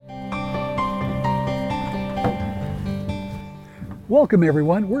Welcome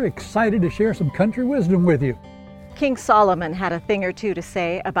everyone, we're excited to share some country wisdom with you. King Solomon had a thing or two to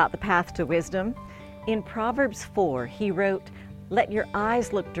say about the path to wisdom. In Proverbs 4, he wrote, "Let your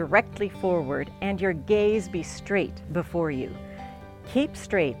eyes look directly forward and your gaze be straight before you. Keep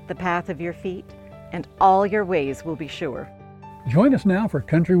straight the path of your feet, and all your ways will be sure." Join us now for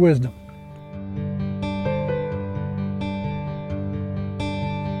country wisdom.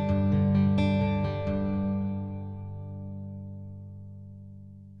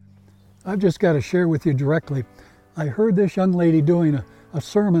 I've just got to share with you directly. I heard this young lady doing a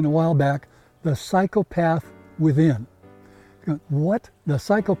sermon a while back, The Psychopath Within. What? The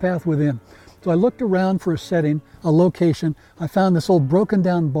Psychopath Within. So I looked around for a setting, a location. I found this old broken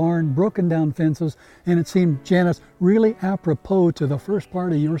down barn, broken down fences, and it seemed, Janice, really apropos to the first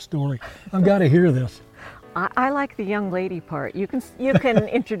part of your story. I've got to hear this. I like the young lady part. You can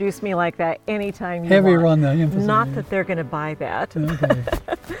introduce me like that anytime you Heavier want. on the emphasis. Not that they're going to buy that. Okay.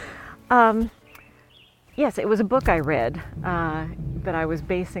 Yes, it was a book I read that I was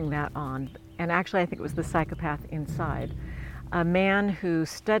basing that on. And actually, I think it was The Psychopath Inside. A man who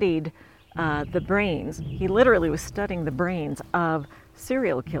studied the brains. He literally was studying the brains of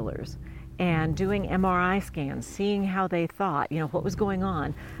serial killers and doing MRI scans, seeing how they thought, what was going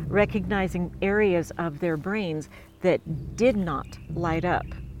on, recognizing areas of their brains that did not light up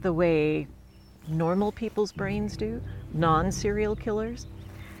the way normal people's brains do, non-serial killers.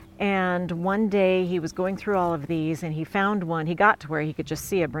 And one day he was going through all of these and he found one. He got to where he could just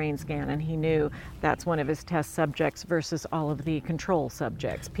see a brain scan and he knew that's one of his test subjects versus all of the control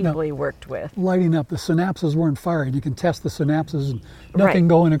subjects, people he worked with. Lighting up, the synapses weren't fired. You can test the synapses and nothing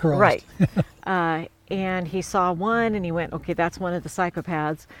going across. Right. And he saw one and he went, okay, that's one of the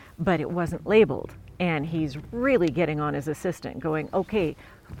psychopaths, but it wasn't labeled. And he's really getting on his assistant going, okay,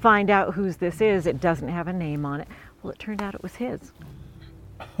 find out whose this is. It doesn't have a name on it. Well, it turned out it was his.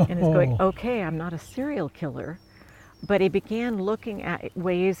 And is going, okay, I'm not a serial killer. But he began looking at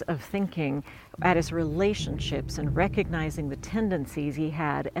ways of thinking, at his relationships and recognizing the tendencies he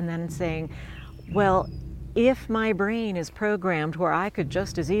had, and then saying, well, if my brain is programmed where I could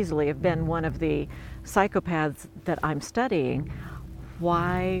just as easily have been one of the psychopaths that I'm studying,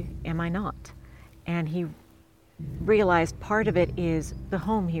 why am I not? And he realized part of it is the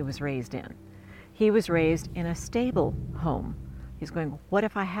home he was raised in. He was raised in a stable home. He's going, what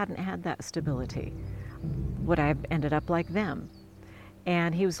if I hadn't had that stability? Would I have ended up like them?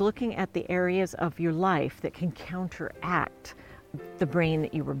 And he was looking at the areas of your life that can counteract the brain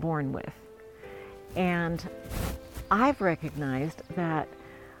that you were born with. And I've recognized that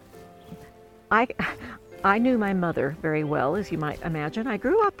I knew my mother very well, as you might imagine. I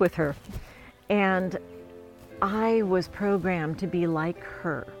grew up with her. And I was programmed to be like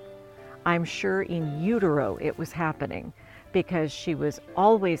her. I'm sure in utero it was happening, because she was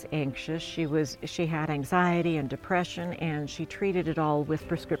always anxious. She had anxiety and depression, and she treated it all with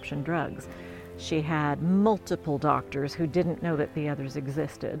prescription drugs. She had multiple doctors who didn't know that the others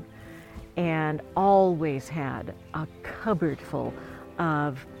existed, and always had a cupboard full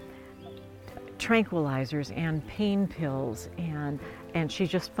of tranquilizers and pain pills, and she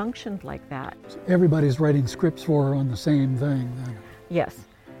just functioned like that. Everybody's writing scripts for her on the same thing. Yes,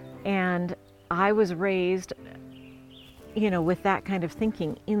 and I was raised with that kind of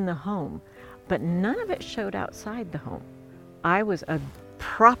thinking in the home, but none of it showed outside the home. I was a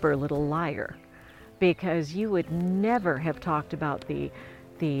proper little liar, because you would never have talked about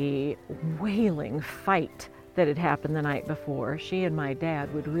the wailing fight that had happened the night before. She and my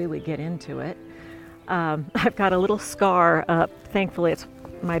dad would really get into it. I've got a little scar up, thankfully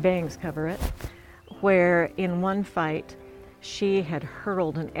my bangs cover it, where in one fight she had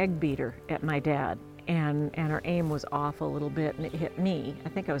hurled an egg beater at my dad. And her aim was off a little bit, and it hit me. I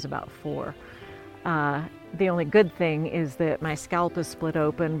think I was about 4. The only good thing is that my scalp is split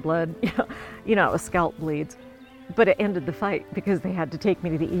open, blood, a scalp bleeds. But it ended the fight because they had to take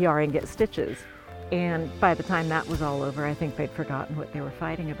me to the ER and get stitches. And by the time that was all over, I think they'd forgotten what they were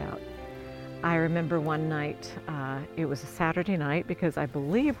fighting about. I remember one night, it was a Saturday night, because I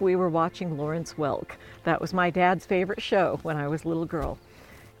believe we were watching Lawrence Welk. That was my dad's favorite show when I was a little girl.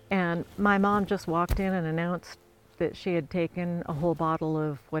 And my mom just walked in and announced that she had taken a whole bottle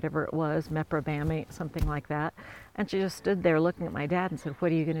of whatever it was, meprobamate, something like that. And she just stood there looking at my dad and said,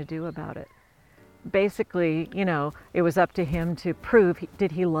 what are you going to do about it? Basically, it was up to him to prove,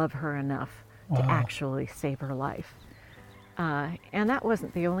 did he love her enough to actually save her life? And that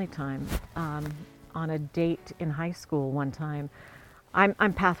wasn't the only time. On a date in high school one time,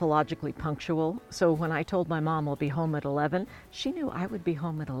 I'm pathologically punctual, so when I told my mom I'll be home at 11, she knew I would be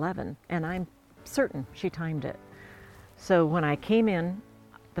home at 11, and I'm certain she timed it. So when I came in,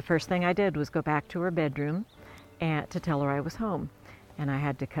 the first thing I did was go back to her bedroom and to tell her I was home. And I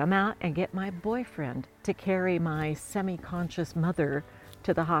had to come out and get my boyfriend to carry my semi-conscious mother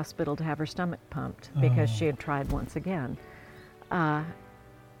to the hospital to have her stomach pumped because she had tried once again. And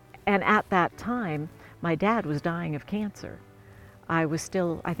at that time, my dad was dying of cancer. I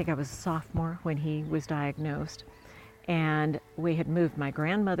think I was a sophomore when he was diagnosed. And we had moved my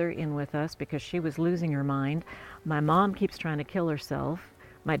grandmother in with us because she was losing her mind. My mom keeps trying to kill herself.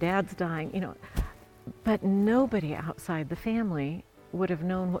 My dad's dying, but nobody outside the family would have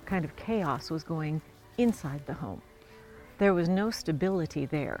known what kind of chaos was going inside the home. There was no stability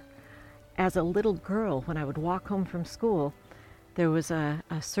there. As a little girl, when I would walk home from school, there was a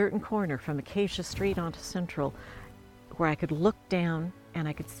certain corner from Acacia Street onto Central where I could look down and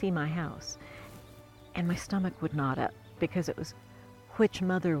I could see my house. And my stomach would knot up because it was which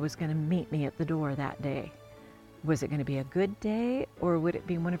mother was going to meet me at the door that day. Was it going to be a good day or would it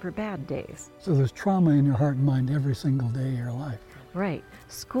be one of her bad days? So there's trauma in your heart and mind every single day of your life. Right.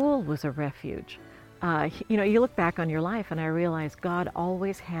 School was a refuge. You look back on your life and I realize God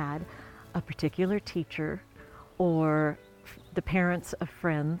always had a particular teacher or the parents of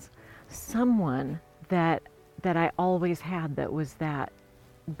friends, someone that I always had that was that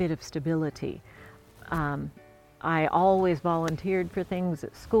bit of stability. I always volunteered for things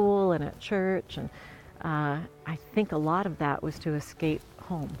at school and at church, and I think a lot of that was to escape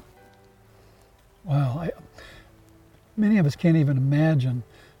home. Wow. Many of us can't even imagine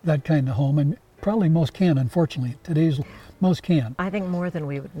that kind of home, and probably most can, unfortunately. Today's most can. I think more than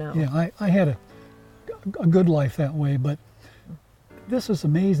we would know. Yeah, I had a good life that way, but this is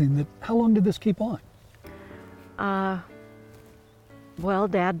amazing. How long did this keep on? Well,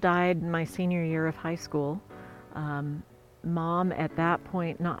 Dad died my senior year of high school. Mom, at that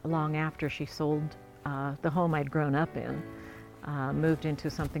point, not long after she sold the home I'd grown up in, moved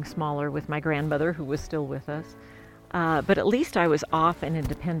into something smaller with my grandmother, who was still with us. But at least I was off and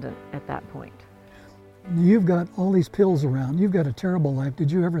independent at that point. You've got all these pills around. You've got a terrible life.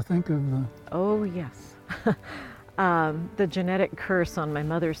 Did you ever think of... Oh, yes. The genetic curse on my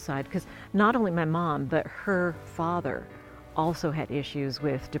mother's side, because not only my mom, but her father also had issues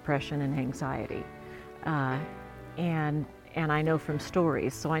with depression and anxiety. And I know from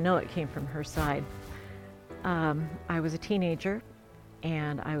stories, so I know it came from her side. I was a teenager,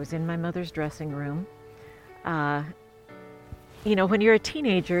 and I was in my mother's dressing room. When you're a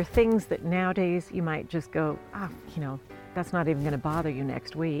teenager, things that nowadays you might just go, that's not even going to bother you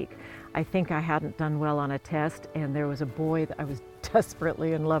next week. I think I hadn't done well on a test, and there was a boy that I was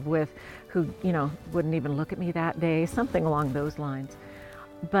desperately in love with who, wouldn't even look at me that day, something along those lines.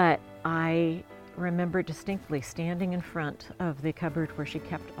 But I remember distinctly standing in front of the cupboard where she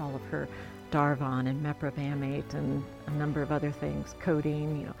kept all of her Darvon and Meprovamate and a number of other things,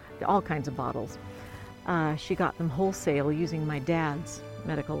 codeine, all kinds of bottles. She got them wholesale using my dad's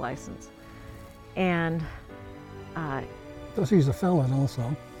medical license. And so she's a felon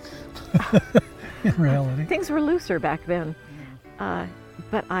also, in reality. Things were looser back then.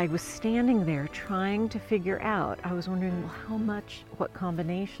 But I was standing there trying to figure out, I was wondering, well, how much, what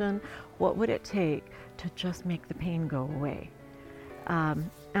combination, what would it take to just make the pain go away?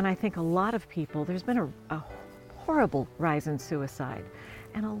 And I think a lot of people, there's been a horrible rise in suicide.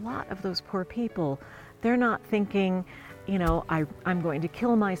 And a lot of those poor people, they're not thinking, I'm going to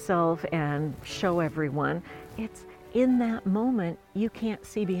kill myself and show everyone. It's in that moment, you can't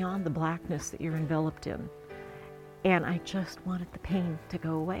see beyond the blackness that you're enveloped in. And I just wanted the pain to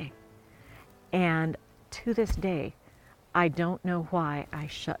go away. And to this day, I don't know why I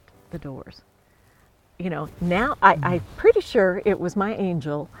shut the doors. Now I'm pretty sure it was my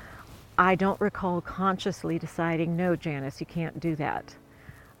angel. I don't recall consciously deciding, no, Janice, you can't do that.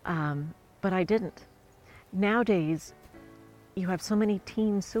 But I didn't. Nowadays, you have so many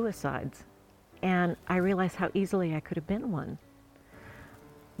teen suicides, and I realize how easily I could have been one.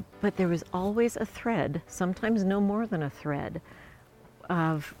 But there was always a thread, sometimes no more than a thread,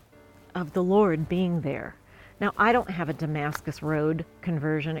 of the Lord being there. Now, I don't have a Damascus Road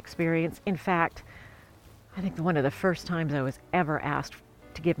conversion experience. In fact, I think one of the first times I was ever asked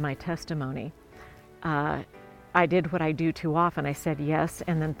to give my testimony, I did what I do too often. I said yes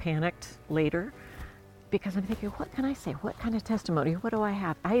and then panicked later because I'm thinking, what can I say? What kind of testimony? What do I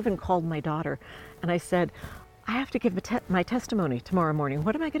have? I even called my daughter and I said, I have to give my testimony tomorrow morning.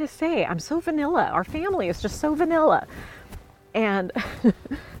 What am I going to say? I'm so vanilla. Our family is just so vanilla. And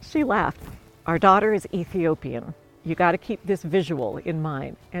she laughed. Our daughter is Ethiopian. You got to keep this visual in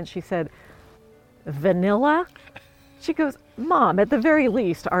mind. And she said, vanilla? She goes, Mom, at the very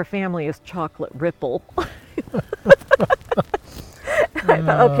least, our family is chocolate ripple. I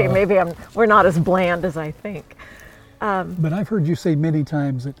thought, okay, maybe we're not as bland as I think. But I've heard you say many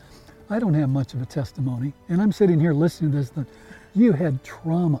times that I don't have much of a testimony, and I'm sitting here listening to this, that you had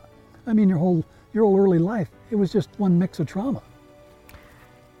trauma. I mean, your whole early life, it was just one mix of trauma.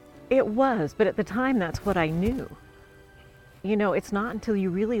 It was, but at the time, that's what I knew. You know, it's not until you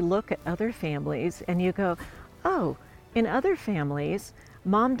really look at other families and you go, oh, in other families,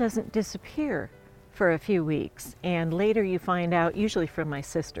 mom doesn't disappear for a few weeks. And later you find out, usually from my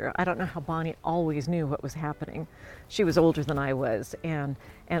sister, I don't know how Bonnie always knew what was happening. She was older than I was. And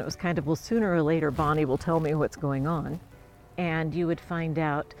it was kind of, well, sooner or later, Bonnie will tell me what's going on. And you would find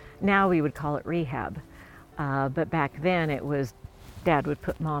out, now we would call it rehab. But back then it was, Dad would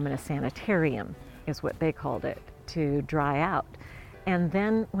put mom in a sanitarium, is what they called it, to dry out. And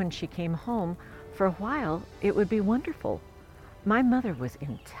then when she came home, for a while, it would be wonderful. My mother was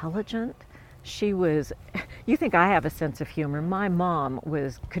intelligent. She was, you think I have a sense of humor. My mom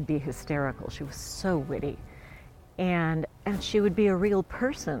could be hysterical. She was so witty. And she would be a real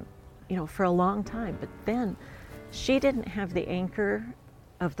person, you know, for a long time. But then she didn't have the anchor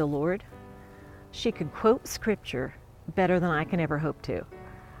of the Lord. She could quote scripture better than I can ever hope to.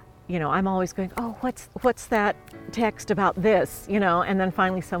 You know, I'm always going, oh, what's that text about this, you know, and then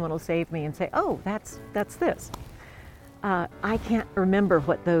finally someone will save me and say, oh, that's this. I can't remember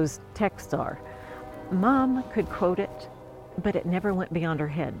what those texts are. Mom could quote it, but it never went beyond her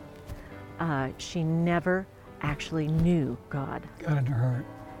head. She never actually knew God. Got in her heart.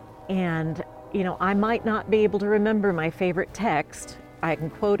 And, you know, I might not be able to remember my favorite text. I can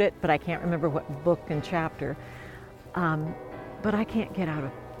quote it, but I can't remember what book and chapter. But I can't get out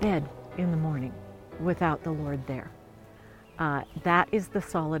of bed in the morning without the Lord there. That is the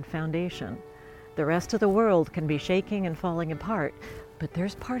solid foundation. The rest of the world can be shaking and falling apart, but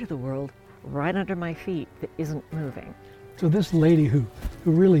there's part of the world right under my feet that isn't moving. So this lady who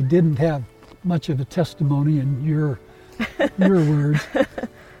really didn't have much of a testimony in your words,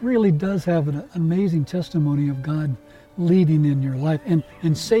 really does have an amazing testimony of God leading in your life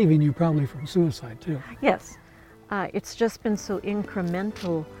and saving you probably from suicide too. Yes. It's just been so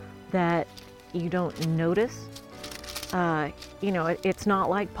incremental that you don't notice. You know, it's not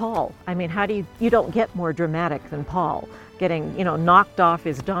like Paul. I mean, you don't get more dramatic than Paul, getting, you know, knocked off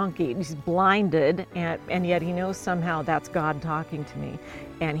his donkey. He's blinded, and yet he knows somehow that's God talking to me.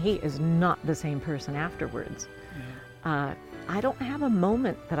 And he is not the same person afterwards. Yeah. I don't have a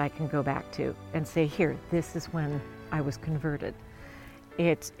moment that I can go back to and say, here, this is when I was converted.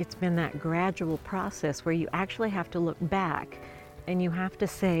 It's been that gradual process where you actually have to look back and you have to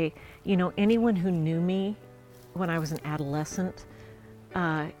say, you know, anyone who knew me when I was an adolescent,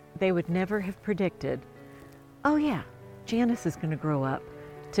 they would never have predicted, oh yeah, Janice is going to grow up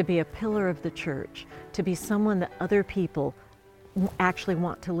to be a pillar of the church, to be someone that other people actually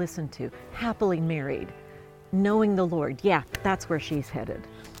want to listen to, happily married, knowing the Lord. Yeah, that's where she's headed.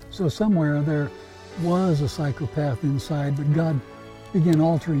 So somewhere there was a psychopath inside, but God began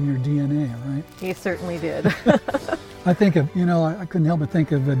altering your DNA, right? He certainly did. I think of, you know, I couldn't help but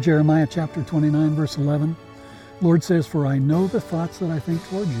think of Jeremiah chapter 29, verse 11. Lord says, for I know the thoughts that I think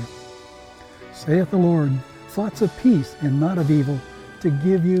toward you, saith the Lord, thoughts of peace and not of evil, to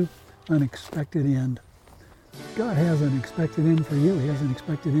give you an expected end. God has an expected end for you. He has an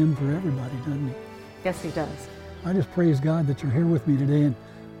expected end for everybody, doesn't he? Yes, he does. I just praise God that you're here with me today, and,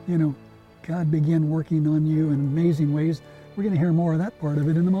 you know, God began working on you in amazing ways. We're going to hear more of that part of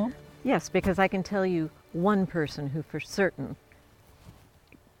it in a moment. Yes, because I can tell you one person who for certain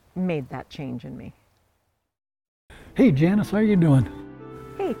made that change in me. Hey, Janice, how are you doing?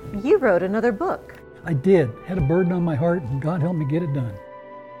 Hey, you wrote another book. I did. Had a burden on my heart, and God helped me get it done.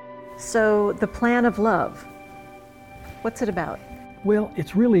 So, The Plan of Love, what's it about? Well,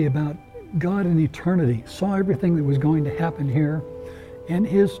 it's really about God in eternity saw everything that was going to happen here, and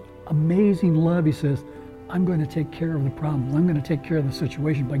his amazing love, he says, I'm going to take care of the problem. I'm going to take care of the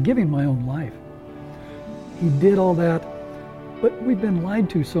situation by giving my own life. He did all that, but we've been lied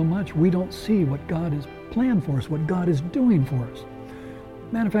to so much, we don't see what God has planned for us, what God is doing for us.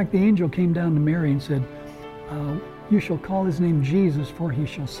 Matter of fact, the angel came down to Mary and said, you shall call his name Jesus, for he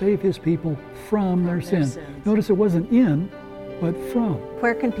shall save his people from their sins. Notice it wasn't in, but from.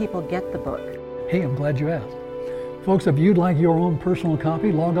 Where can people get the book? Hey, I'm glad you asked. Folks, if you'd like your own personal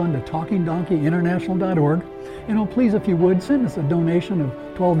copy, log on to talkingdonkeyinternational.org. And please, if you would, send us a donation of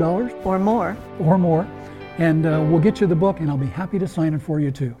 $12. Or more. Or more. And we'll get you the book, and I'll be happy to sign it for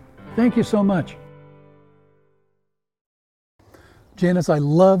you too. Thank you so much. Janice, I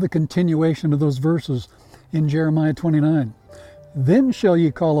love the continuation of those verses in Jeremiah 29. Then shall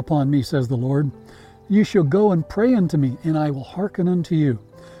ye call upon me, says the Lord. Ye shall go and pray unto me, and I will hearken unto you.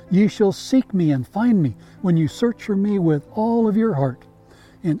 Ye shall seek me and find me when you search for me with all of your heart,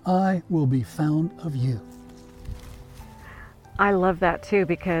 and I will be found of you. I love that too,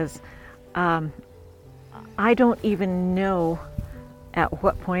 because I don't even know at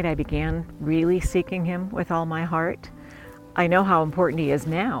what point I began really seeking him with all my heart. I know how important he is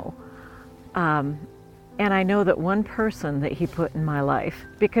now. And I know that one person that he put in my life,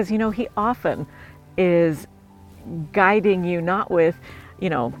 because, he often is guiding you not with,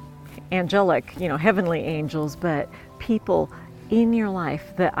 angelic, heavenly angels, but people in your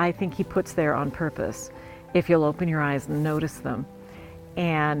life that I think he puts there on purpose, if you'll open your eyes and notice them.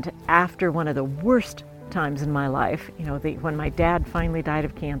 And after one of the worst times in my life, when my dad finally died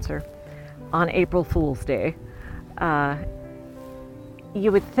of cancer on April Fool's Day,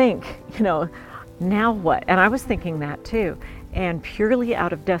 you would think, now what? And I was thinking that too. And purely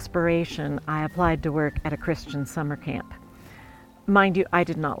out of desperation, I applied to work at a Christian summer camp. Mind you, I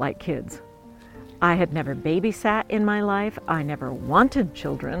did not like kids. I had never babysat in my life. I never wanted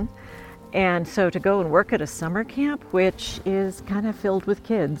children. And so to go and work at a summer camp, which is kind of filled with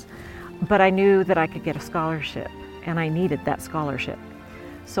kids, but I knew that I could get a scholarship, and I needed that scholarship.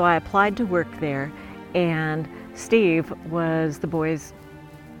 So I applied to work there, and Steve was the boys'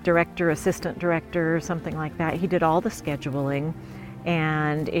 director, assistant director, something like that. He did all the scheduling,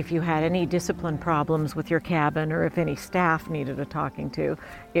 and if you had any discipline problems with your cabin, or if any staff needed a talking to,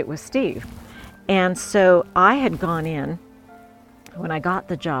 it was Steve. And so I had gone in when I got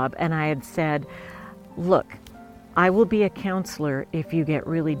the job, and I had said, look, I will be a counselor if you get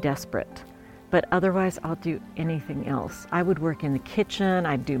really desperate, but otherwise I'll do anything else. I would work in the kitchen,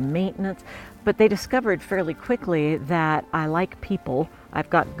 I'd do maintenance, but they discovered fairly quickly that I like people. I've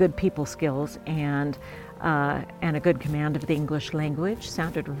got good people skills and a good command of the English language.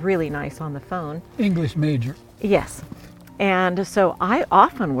 Sounded really nice on the phone. English major. Yes. And so I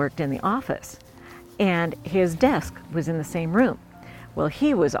often worked in the office, and his desk was in the same room. Well,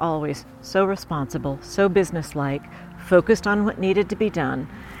 he was always so responsible, so businesslike, focused on what needed to be done.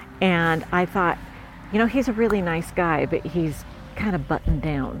 And I thought, he's a really nice guy, but he's kind of buttoned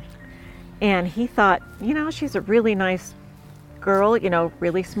down. And he thought, she's a really nice girl,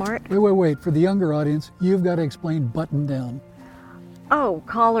 really smart. Wait. For the younger audience, you've got to explain button down. Oh,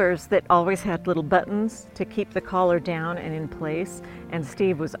 collars that always had little buttons to keep the collar down and in place. And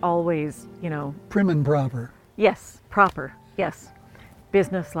Steve was always, Prim and proper. Yes, proper, yes.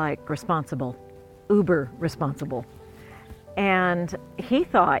 Businesslike, responsible, uber responsible. And he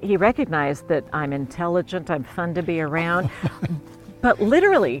recognized that I'm intelligent, I'm fun to be around, but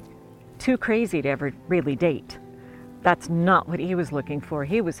literally too crazy to ever really date. That's not what he was looking for.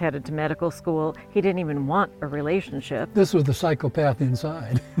 He was headed to medical school. He didn't even want a relationship. This was the psychopath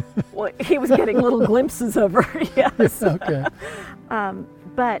inside. Well, he was getting little glimpses of her, yes. Okay.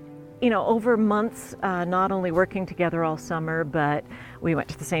 But, over months, not only working together all summer, but we went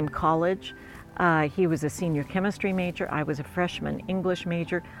to the same college. He was a senior chemistry major. I was a freshman English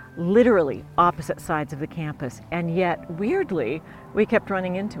major, literally opposite sides of the campus. And yet, weirdly, we kept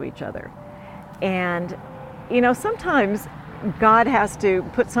running into each other. And, sometimes God has to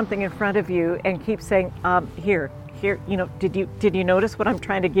put something in front of you and keep saying, here, did you notice what I'm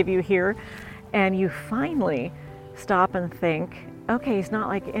trying to give you here? And you finally stop and think, okay, he's not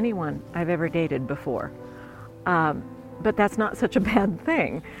like anyone I've ever dated before. But that's not such a bad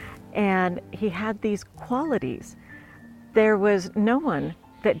thing. And he had these qualities. There was no one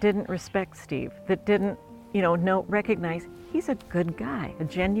that didn't respect Steve, that didn't, recognize he's a good guy, a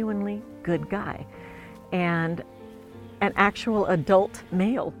genuinely good guy, and an actual adult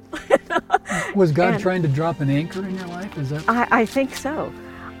male. Was God trying to drop an anchor in your life? Is that? I think so.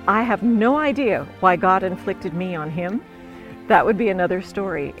 I have no idea why God inflicted me on him. That would be another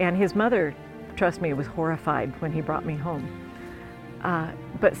story. And his mother, trust me, was horrified when he brought me home.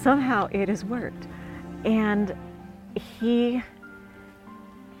 But somehow it has worked. And he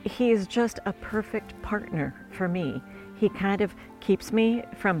is just a perfect partner for me. He kind of keeps me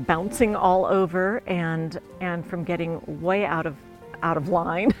from bouncing all over and from getting way out of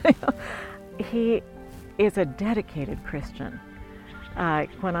line. He is a dedicated Christian.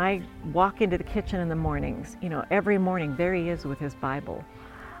 When I walk into the kitchen in the mornings, every morning there he is with his Bible.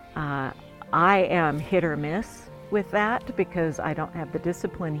 I am hit or miss with that because I don't have the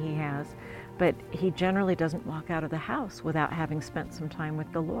discipline he has, but he generally doesn't walk out of the house without having spent some time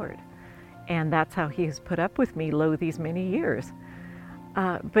with the Lord. And that's how he has put up with me these many years.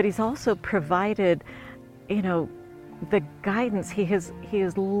 But he's also provided, the guidance. He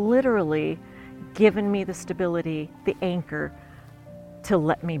has literally given me the stability, the anchor to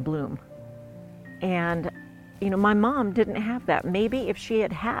let me bloom. And, my mom didn't have that. Maybe if she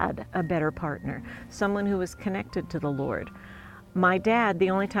had had a better partner, someone who was connected to the Lord. My dad, the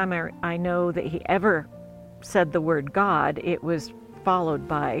only time I know that he ever said the word God, it was followed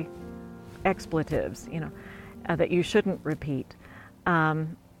by expletives, that you shouldn't repeat.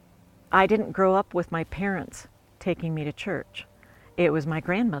 I didn't grow up with my parents taking me to church. It was my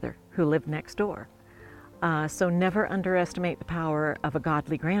grandmother who lived next door. So never underestimate the power of a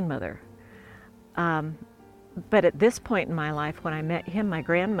godly grandmother. But at this point in my life, when I met him, my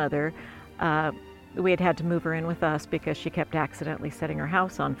grandmother, we had to move her in with us because she kept accidentally setting her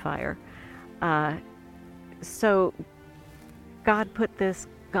house on fire. So God put this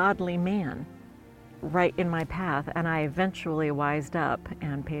godly man right in my path, and I eventually wised up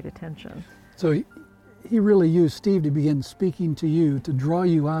and paid attention. So he really used Steve to begin speaking to you, to draw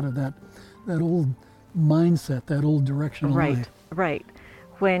you out of that old mindset, that old direction of life. Right.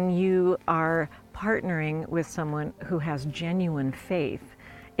 When you are partnering with someone who has genuine faith,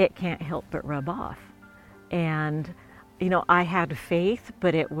 it can't help but rub off. And I had faith,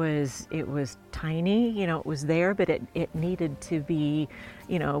 but it was tiny, it was there, but it needed to be,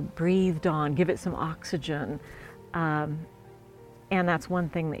 breathed on, give it some oxygen. And that's one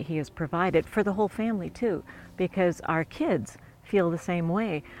thing that he has provided for the whole family too, because our kids feel the same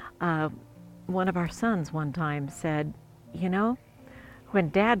way. One of our sons one time said, when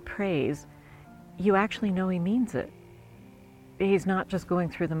Dad prays, you actually know he means it. He's not just going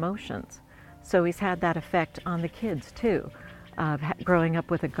through the motions. So he's had that effect on the kids too, of growing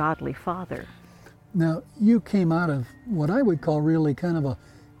up with a godly father. Now, you came out of what I would call really kind of a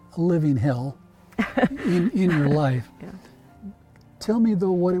living hell in your life. Yeah. Tell me,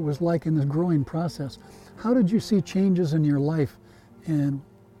 though, what it was like in this growing process. How did you see changes in your life, and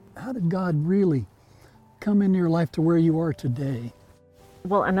how did God really come into your life to where you are today?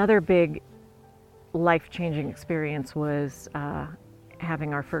 Well, another big life-changing experience was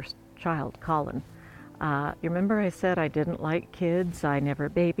having our first child, Colin. You remember I said I didn't like kids, I never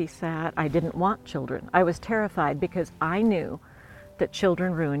babysat, I didn't want children. I was terrified because I knew that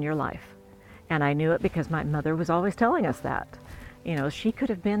children ruin your life. And I knew it because my mother was always telling us that. She could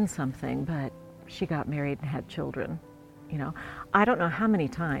have been something, but she got married and had children. I don't know how many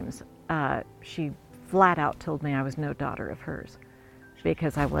times she flat out told me I was no daughter of hers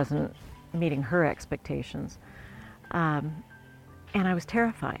because I wasn't meeting her expectations. And I was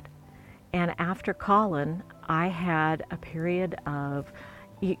terrified. And after Colin, I had a period of,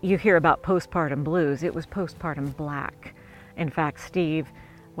 you hear about postpartum blues, it was postpartum black. In fact, Steve,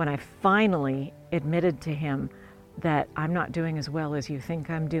 when I finally admitted to him that I'm not doing as well as you think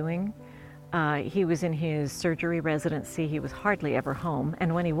I'm doing, he was in his surgery residency, he was hardly ever home.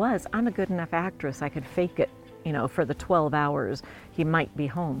 And when he was, I'm a good enough actress, I could fake it, for the 12 hours he might be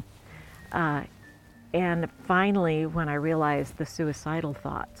home. And finally, when I realized the suicidal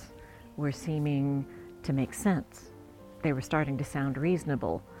thoughts were seeming to make sense, they were starting to sound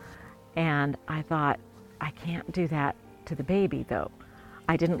reasonable. And I thought, I can't do that to the baby, though.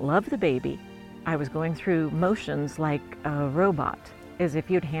 I didn't love the baby. I was going through motions like a robot, as if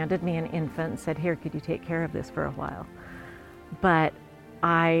you'd handed me an infant and said, here, could you take care of this for a while? But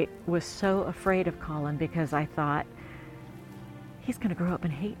I was so afraid of Colin because I thought, he's going to grow up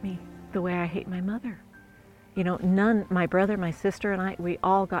and hate me the way I hate my mother. My brother, my sister, and I, we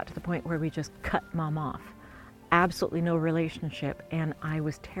all got to the point where we just cut Mom off. Absolutely no relationship. And I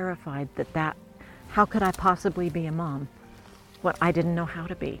was terrified that how could I possibly be a mom? What I didn't know how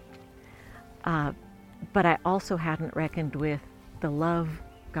to be. But I also hadn't reckoned with the love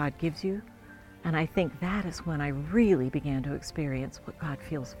God gives you. And I think that is when I really began to experience what God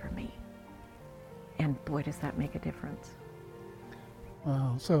feels for me. And boy, does that make a difference.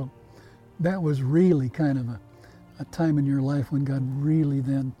 Wow. So that was really kind of a time in your life when God really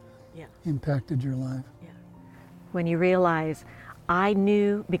then impacted your life. Yeah. When you realize, I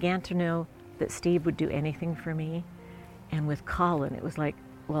began to know that Steve would do anything for me. And with Colin, it was like,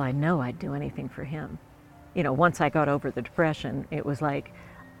 well, I know I'd do anything for him. Once I got over the depression, it was like,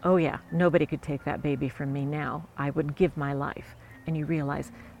 oh yeah, nobody could take that baby from me now. I would give my life. And you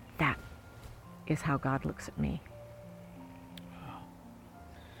realize that is how God looks at me.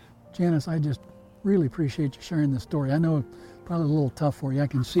 Janice, I just really appreciate you sharing this story. I know it's probably a little tough for you. I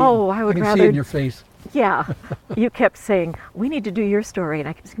can see I would rather see it in your face. Yeah. You kept saying, we need to do your story. And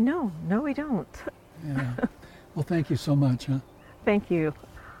I kept saying, no, we don't. Yeah. Well, thank you so much. Huh? Thank you.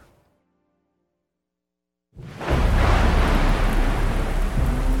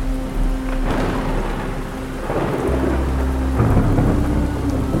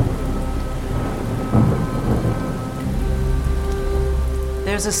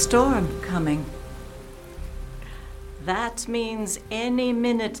 There's a storm coming. That means any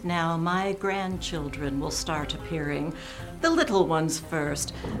minute now my grandchildren will start appearing. The little ones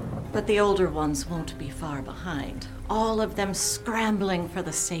first, but the older ones won't be far behind. All of them scrambling for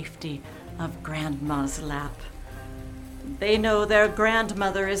the safety of Grandma's lap. They know their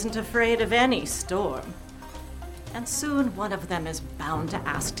grandmother isn't afraid of any storm. And soon one of them is bound to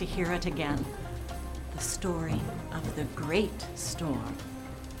ask to hear it again. The story of the great storm.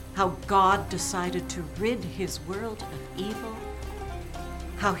 How God decided to rid his world of evil,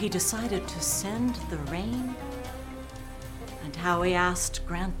 how he decided to send the rain, and how he asked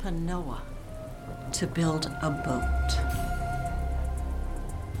Grandpa Noah to build a boat.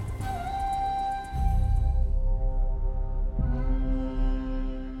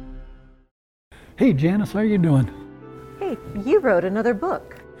 Hey Janice, how are you doing? Hey, you wrote another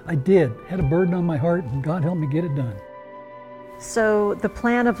book. I did. Had a burden on my heart, and God helped me get it done. So, The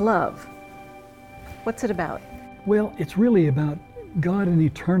Plan of Love, what's it about? Well, it's really about God in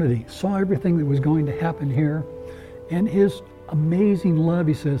eternity. Saw everything that was going to happen here, and his amazing love,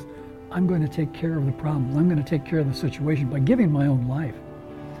 he says, I'm going to take care of the problem. I'm going to take care of the situation by giving my own life.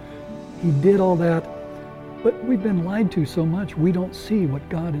 He did all that, but we've been lied to so much, we don't see what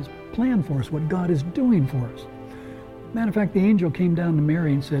God has planned for us, what God is doing for us. Matter of fact, the angel came down to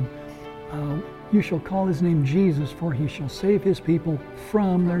Mary and said, you shall call his name Jesus, for he shall save his people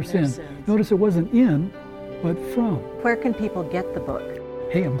from their sins. Notice it wasn't in, but from. Where can people get the book?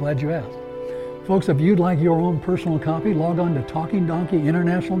 Hey, I'm glad you asked. Folks, if you'd like your own personal copy, log on to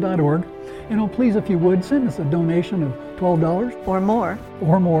talkingdonkeyinternational.org. And please, if you would, send us a donation of $12. Or more.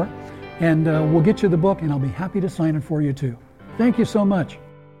 Or more. And we'll get you the book, and I'll be happy to sign it for you too. Thank you so much.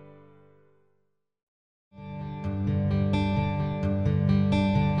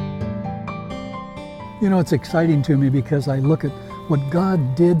 You know, it's exciting to me because I look at what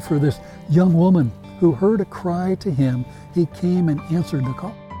God did for this young woman who heard a cry to him. He came and answered the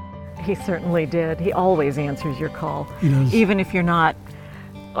call. He certainly did. He always answers your call. He does. Even if you're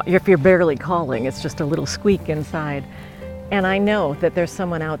barely calling, it's just a little squeak inside. And I know that there's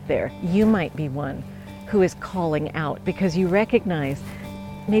someone out there, you might be one, who is calling out because you recognize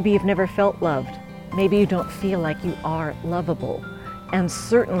maybe you've never felt loved. Maybe you don't feel like you are lovable. And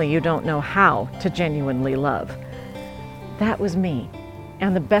certainly you don't know how to genuinely love. That was me.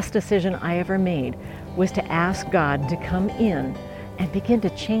 And the best decision I ever made was to ask God to come in and begin to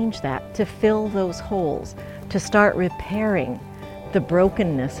change that, to fill those holes, to start repairing the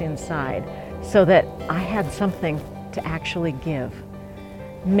brokenness inside so that I had something to actually give.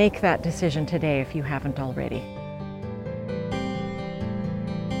 Make that decision today if you haven't already.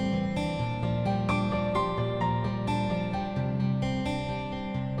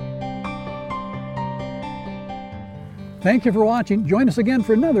 Thank you for watching. Join us again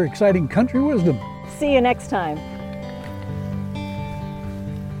for another exciting Country Wisdom. See you next time.